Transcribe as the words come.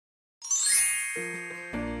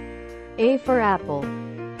A for apple.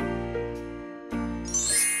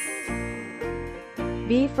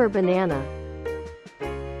 B for banana.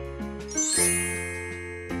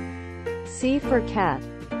 C for cat.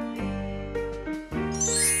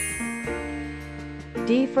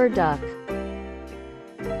 D for duck.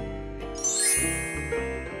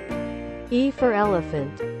 E for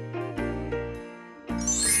elephant.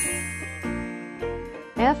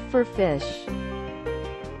 F for fish.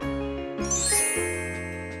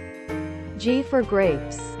 G for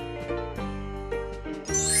grapes.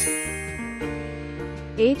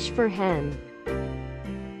 H for hen.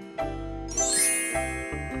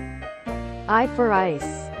 I for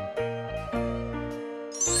ice.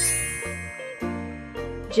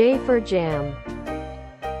 J for jam.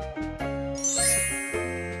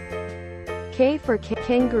 K for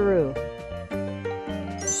kangaroo.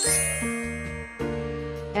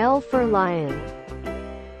 L for lion.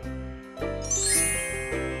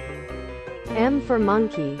 M for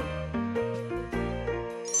monkey.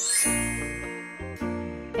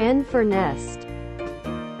 N for nest.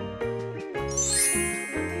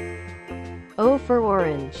 O for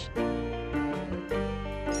orange.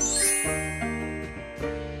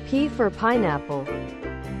 P for pineapple.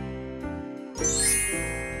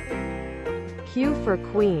 Q for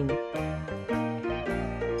queen.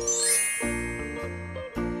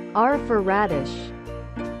 R for radish.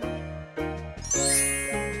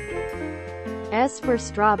 S for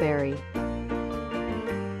strawberry.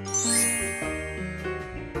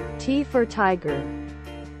 T for tiger.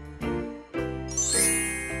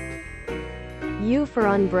 U for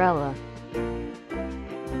umbrella.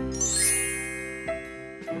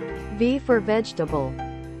 V for vegetable.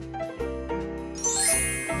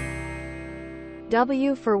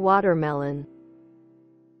 W for watermelon.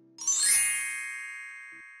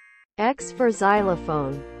 X for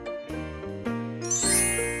xylophone.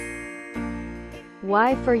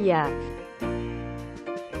 Y for yak.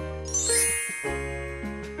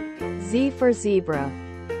 Z for zebra.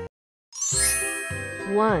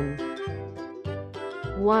 1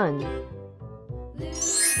 1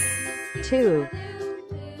 2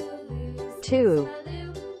 2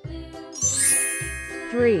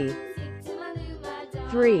 3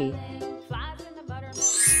 3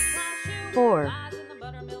 4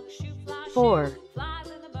 4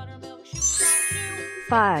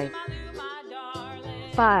 5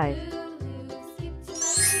 5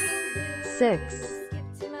 6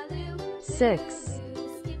 6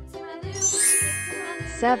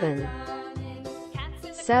 7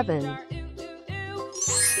 7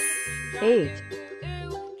 8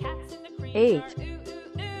 8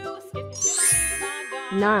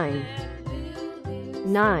 9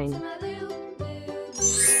 9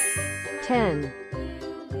 10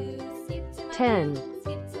 10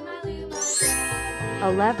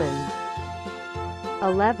 11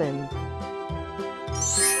 11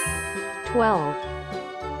 12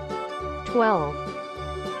 12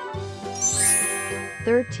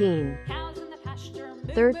 13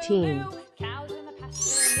 13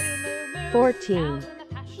 14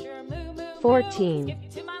 14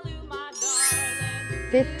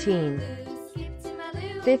 15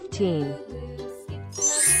 15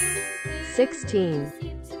 16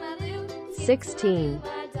 16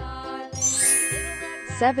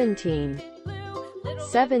 17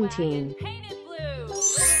 17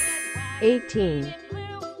 18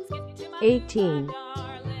 18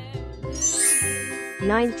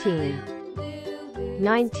 19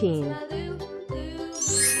 19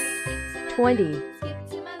 20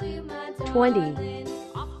 20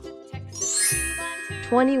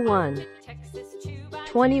 21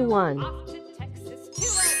 21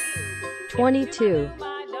 22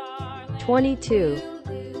 22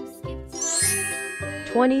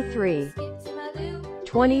 23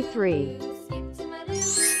 23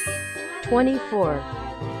 24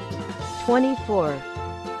 24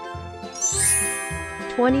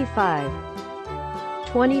 25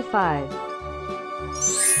 25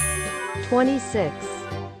 26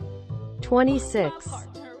 26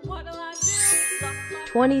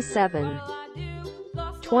 27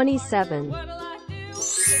 27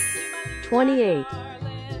 28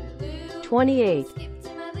 28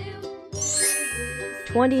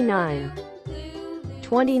 29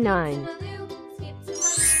 29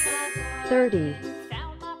 30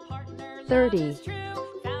 30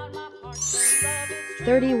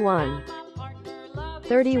 31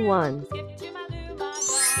 31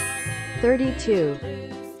 32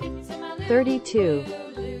 32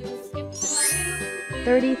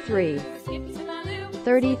 33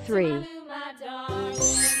 33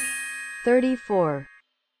 34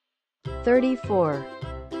 34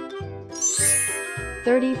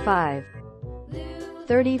 35,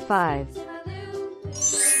 35,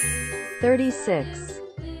 36,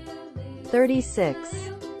 36,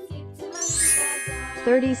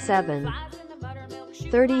 37,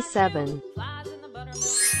 37,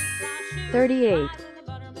 38,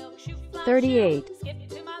 38,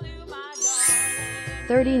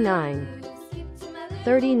 39,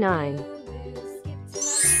 39,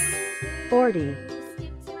 40,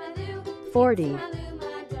 40,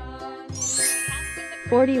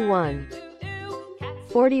 41,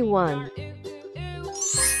 41,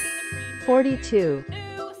 42,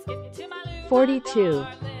 42,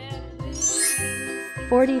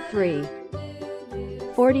 43,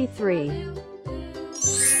 43,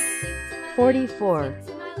 44,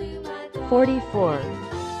 44,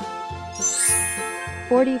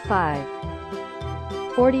 45,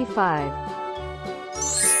 45,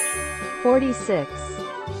 46,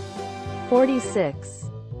 46,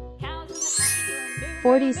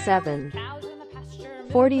 47,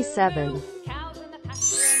 47,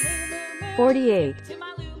 48,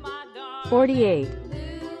 48,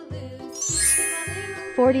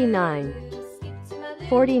 49,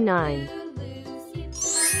 49,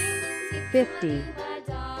 50,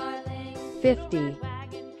 50,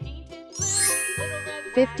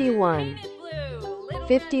 51,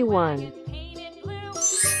 51,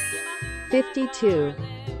 52,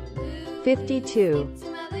 52,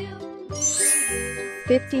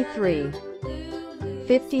 53,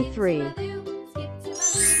 53,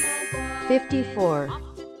 54,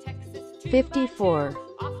 54,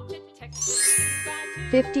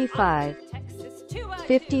 55,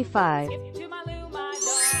 55,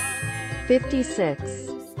 56,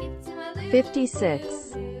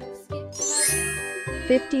 56,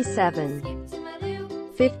 57,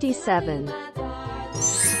 57,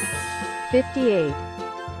 58,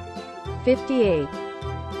 58,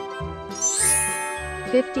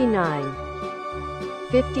 59,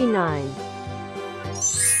 59,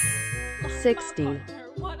 60,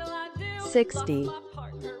 60,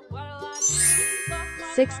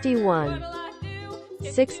 61,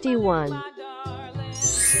 61,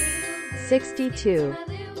 62,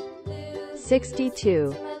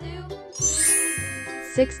 62,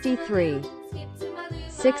 63,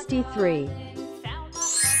 63,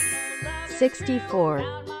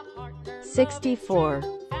 64, 64,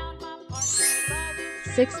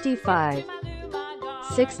 65,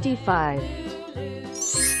 65,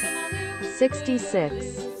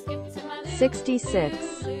 66, 66,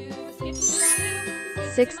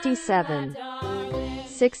 67,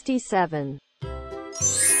 67,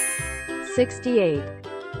 68,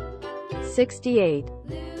 68,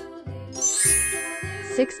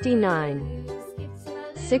 69,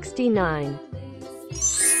 69,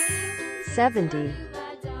 70,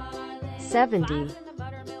 70,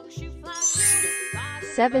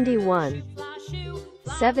 71,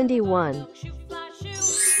 71,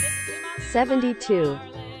 72,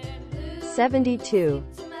 72,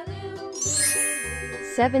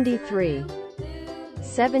 73,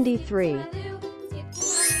 73,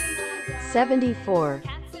 74,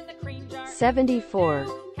 74,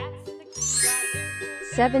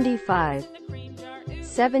 75,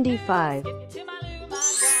 75,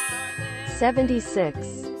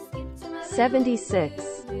 76,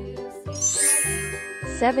 76,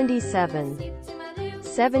 77,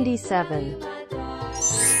 77,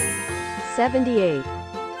 78,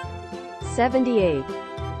 78,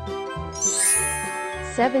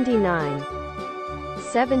 79,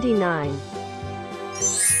 79,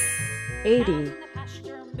 80,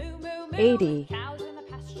 80,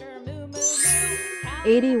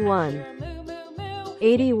 81,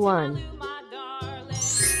 81,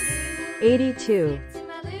 82,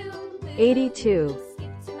 82,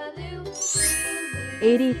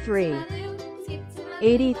 83,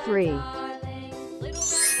 83,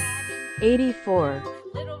 84,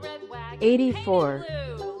 84,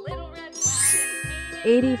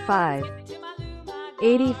 85,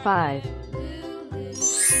 85,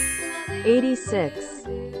 86,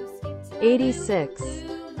 86,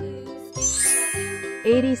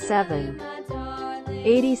 87,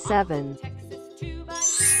 87,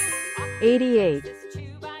 88,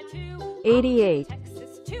 88,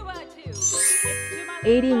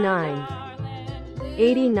 89,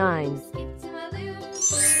 89,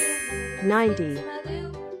 90,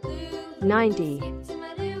 90,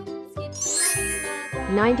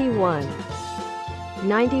 91,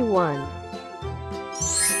 91,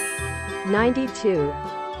 92,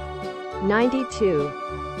 92,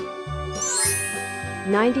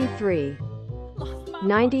 93,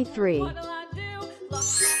 93,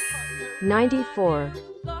 94,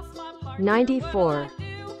 94,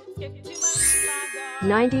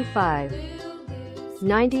 95,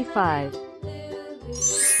 95,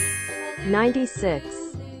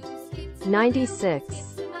 96,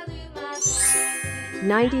 96,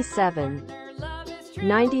 97,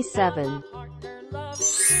 97,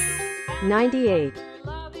 98,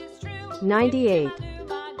 98,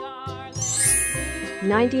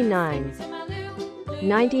 99,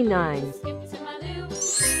 99,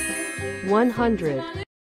 100.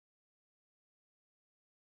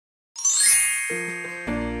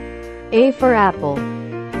 A for apple.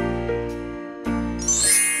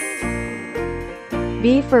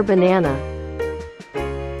 B for banana.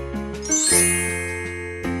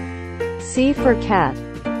 C for cat.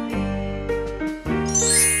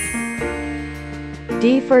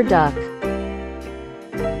 D for duck.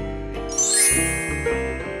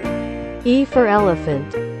 E for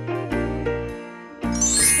elephant.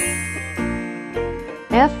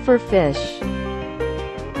 F for fish.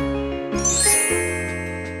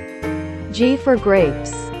 G for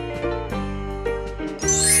grapes.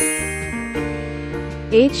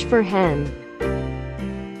 H for hen.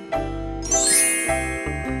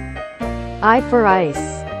 I for ice.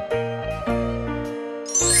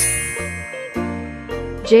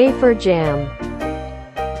 J for jam.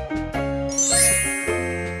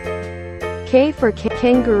 K for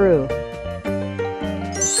kangaroo.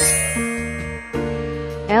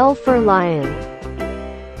 L for lion.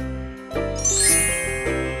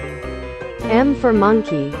 M for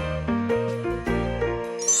monkey.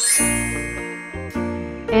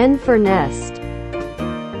 N for nest.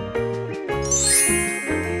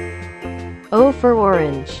 O for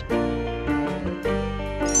orange.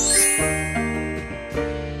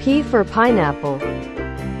 P for pineapple.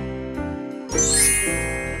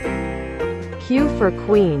 Q for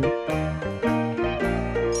queen.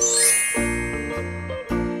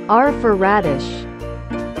 R for radish.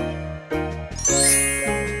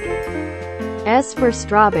 S for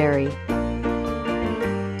strawberry.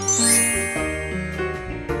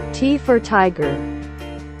 T for tiger.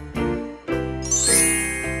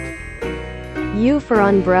 U for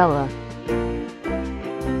umbrella.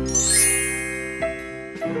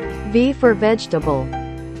 V for vegetable.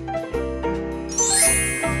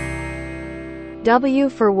 W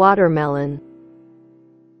for watermelon.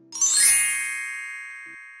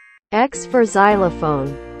 X for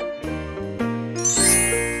xylophone.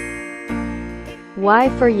 Y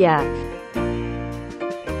for yak.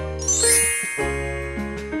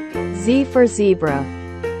 Z for zebra.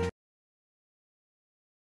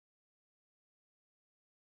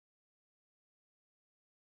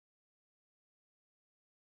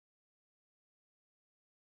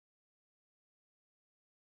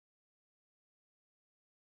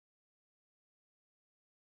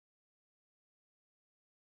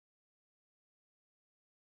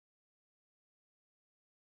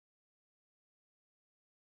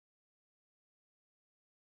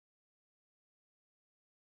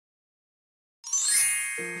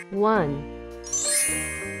 One,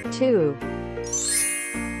 2,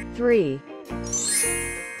 3,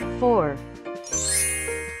 4,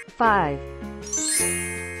 5,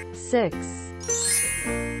 6,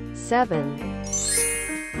 7,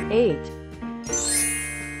 8,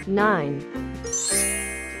 9,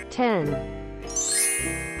 10,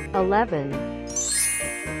 11,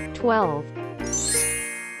 12,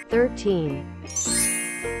 13,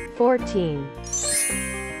 14,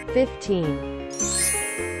 15,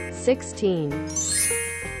 16,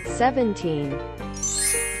 17,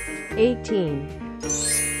 18,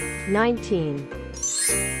 19,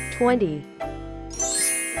 20,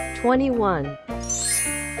 21,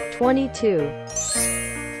 22,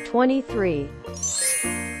 23,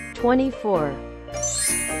 24,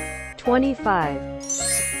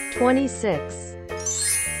 25, 26,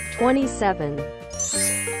 27,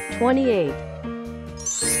 28,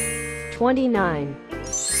 29,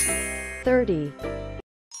 30.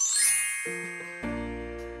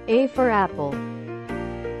 A for apple.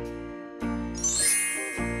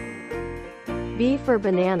 B for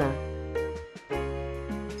banana.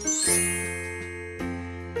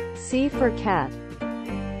 C for cat.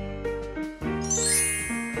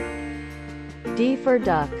 D for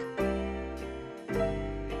duck.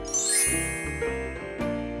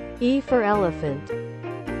 E for elephant.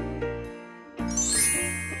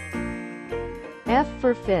 F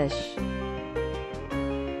for fish.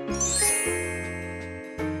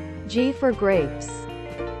 G for grapes.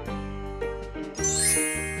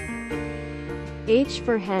 H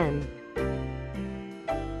for hen.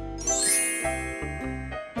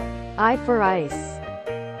 I for ice.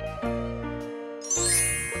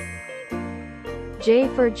 J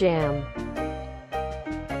for jam.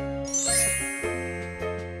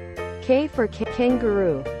 K for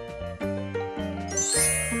kangaroo.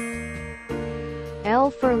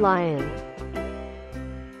 L for lion.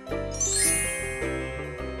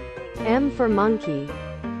 M for monkey.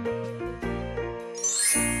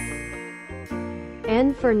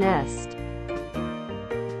 N for nest.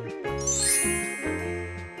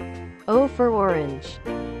 O for orange.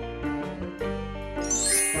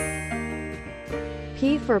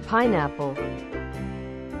 P for pineapple.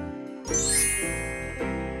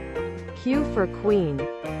 Q for queen.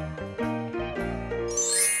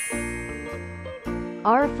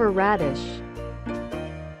 R for radish.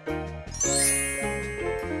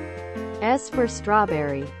 S for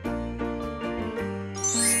strawberry.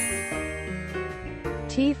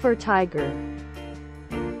 T for tiger.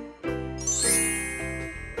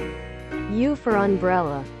 U for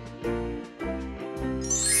umbrella.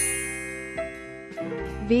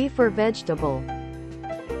 V for vegetable.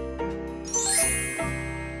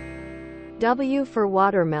 W for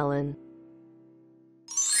watermelon.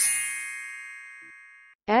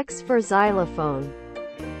 X for xylophone.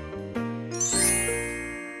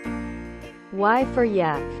 Y for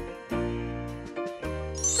yak.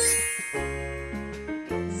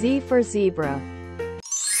 Z for zebra.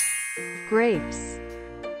 Grapes.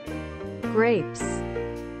 Grapes.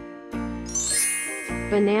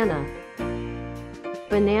 Banana.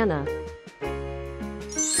 Banana.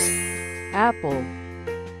 Apple.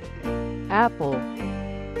 Apple.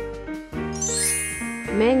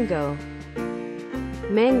 Mango.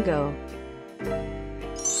 Mango.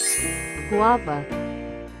 Guava.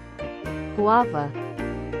 Guava.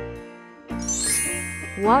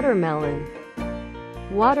 Watermelon.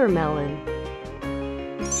 Watermelon.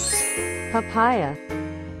 Papaya.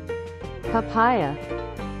 Papaya.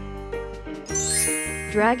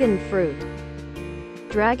 Dragon fruit.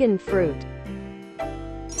 Dragon fruit.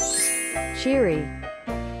 Cherry.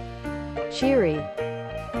 Cherry.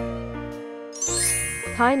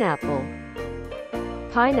 Pineapple.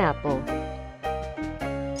 Pineapple.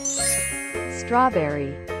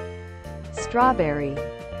 Strawberry. Strawberry.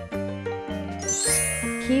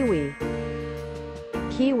 Kiwi.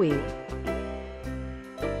 Kiwi.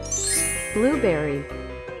 Blueberry.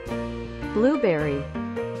 Blueberry.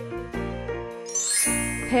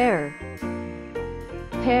 Pear.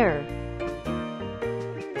 Pear.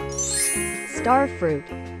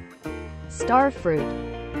 Starfruit. Starfruit.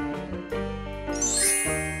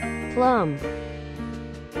 Plum.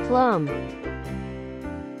 Plum.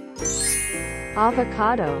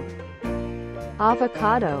 Avocado.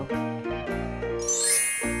 Avocado.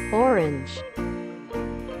 Orange.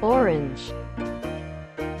 Orange.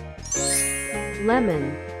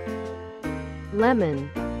 Lemon. Lemon.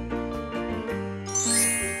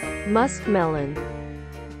 Muskmelon.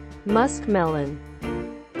 Muskmelon.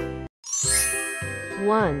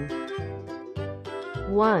 One.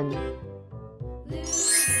 One.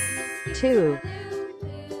 Two.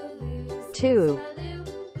 Two.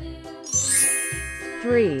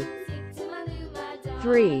 Three.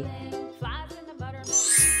 Three.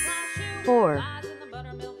 Four.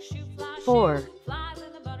 Four.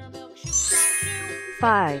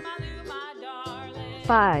 Five.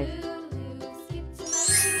 Five.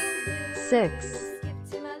 Six.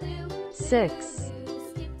 Six.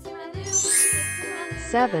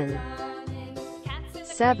 Seven.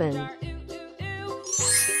 Seven.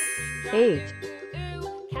 Eight.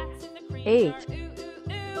 Eight.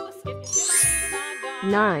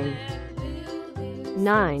 Nine.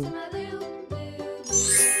 Nine.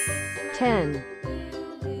 10.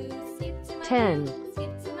 10.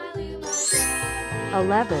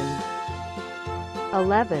 11.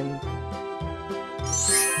 11.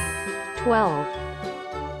 12.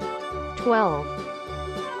 12.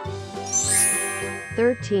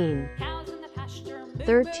 13.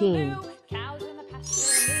 13.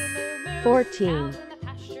 14.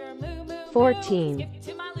 14.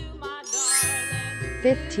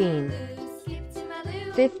 15.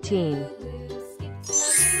 15.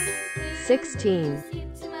 16.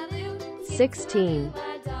 16.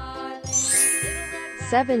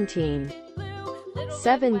 17.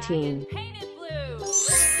 17.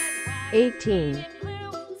 18.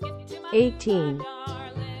 18.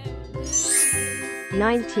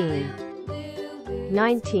 19.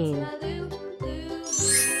 19.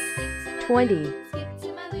 20.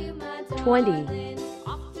 20.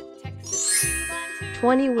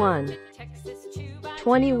 21.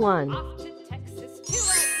 21.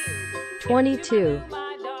 22.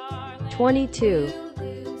 22.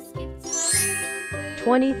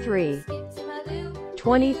 23.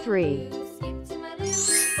 23.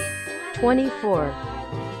 24.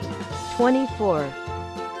 24.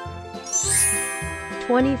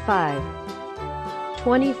 25,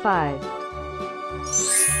 25,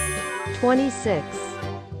 26,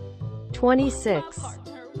 26,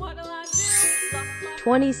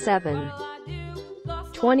 27,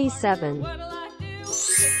 27,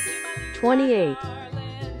 28,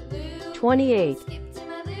 28,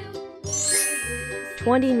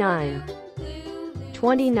 29,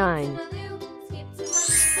 29,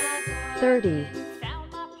 30,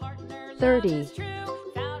 30,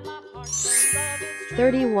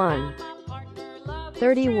 31,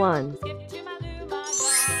 31,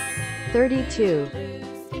 32,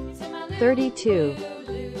 32,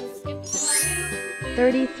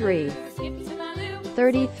 33,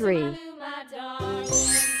 33,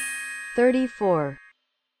 34,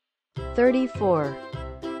 34,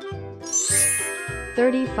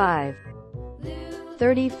 35,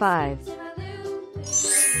 35,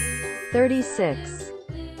 36,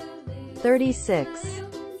 36,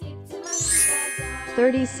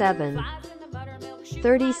 37,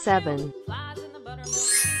 37,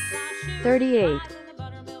 38,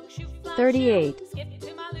 38,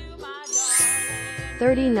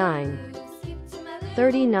 39,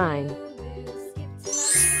 39,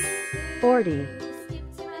 40,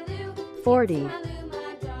 40,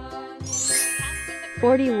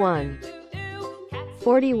 41,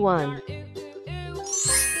 41,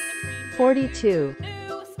 42,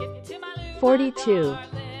 42,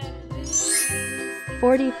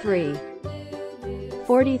 43,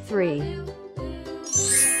 43,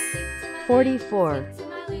 44,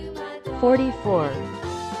 44,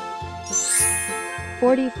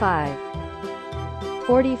 45,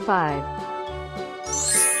 45,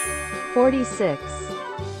 46,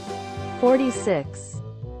 46,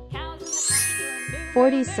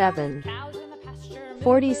 47,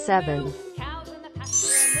 47,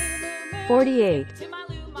 48,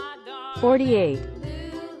 48,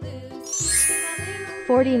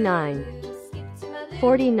 49,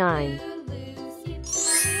 49,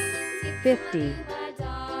 50,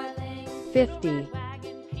 50,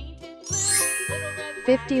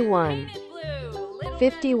 51,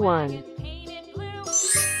 51,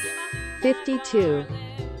 52,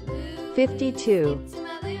 52,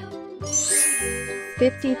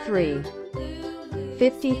 53,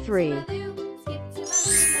 53,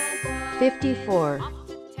 54,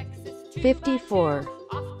 54,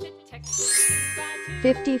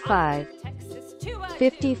 55,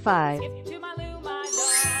 55,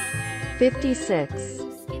 56,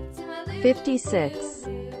 56,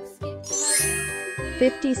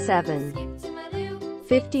 57,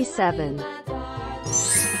 57,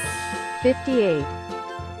 58,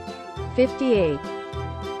 58,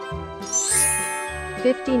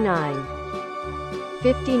 59,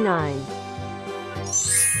 59,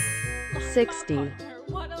 60,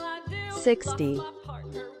 60,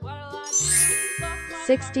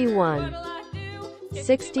 61,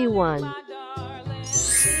 61,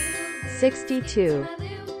 62,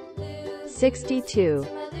 62,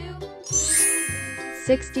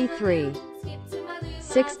 63,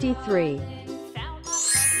 63,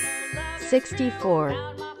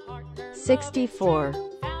 64, 64,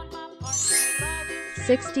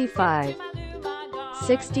 65,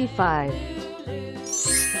 65,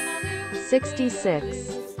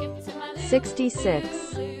 66,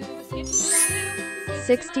 66,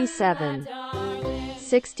 67,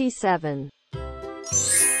 67,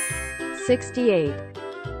 68,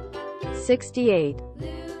 68,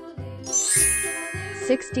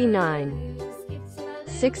 69,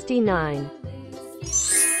 69,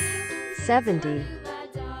 70,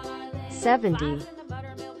 70,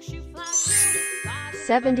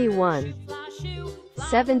 71,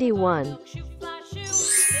 71,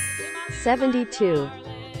 72,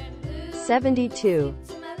 72,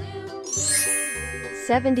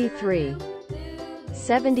 73,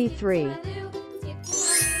 73,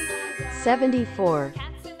 74,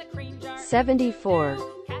 74,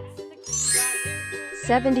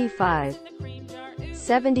 75,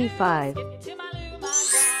 75,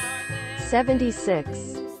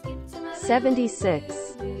 76,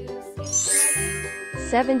 76,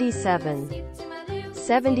 77,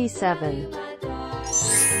 77,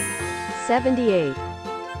 78,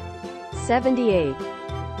 78,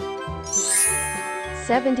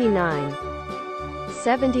 79,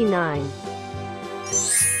 79,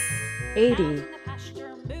 80,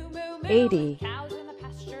 80,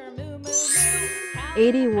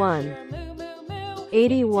 81,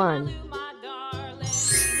 81,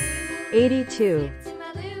 82,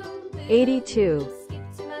 82,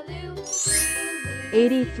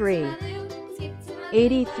 83,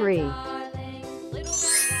 83,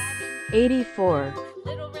 84,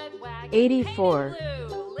 84,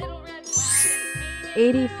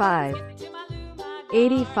 85,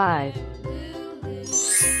 85,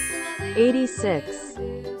 86,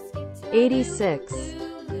 86,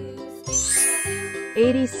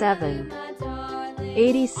 87,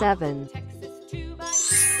 87,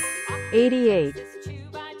 88,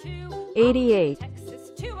 88,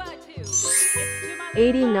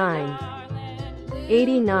 89,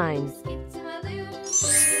 89,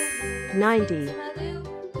 90,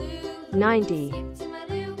 90,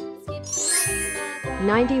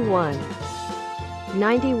 91,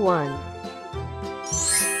 91,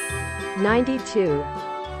 92,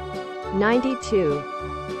 92,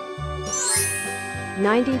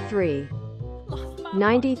 93,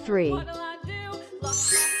 93,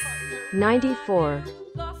 94,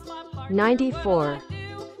 94,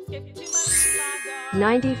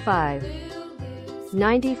 95,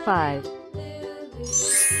 95,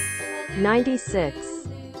 96,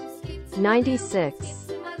 96,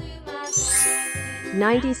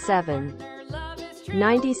 97,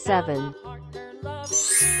 97,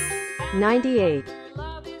 98,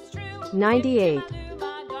 98,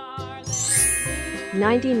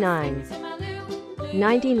 99,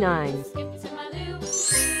 99,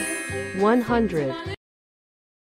 100.